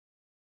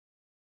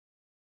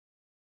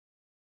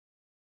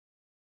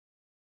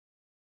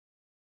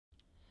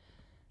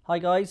Hi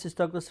guys, it's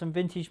Douglas from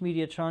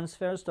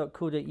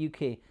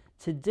VintageMediaTransfers.co.uk.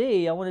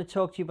 Today I want to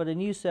talk to you about a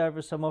new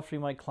service I'm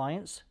offering my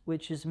clients,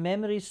 which is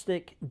memory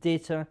stick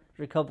data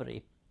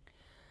recovery.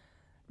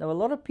 Now, a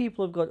lot of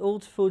people have got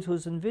old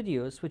photos and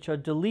videos which are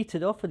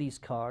deleted off of these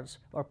cards,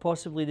 or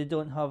possibly they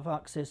don't have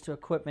access to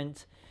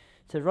equipment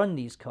to run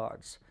these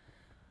cards.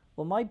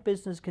 Well, my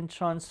business can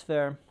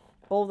transfer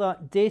all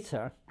that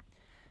data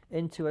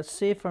into a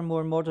safer,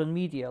 more modern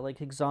media,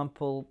 like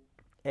example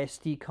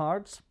SD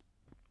cards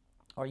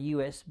or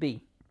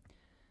USB.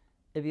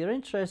 If you're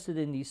interested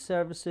in these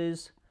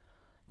services,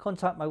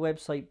 contact my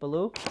website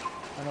below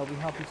and I'll be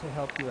happy to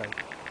help you out.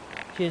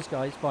 Cheers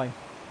guys, bye.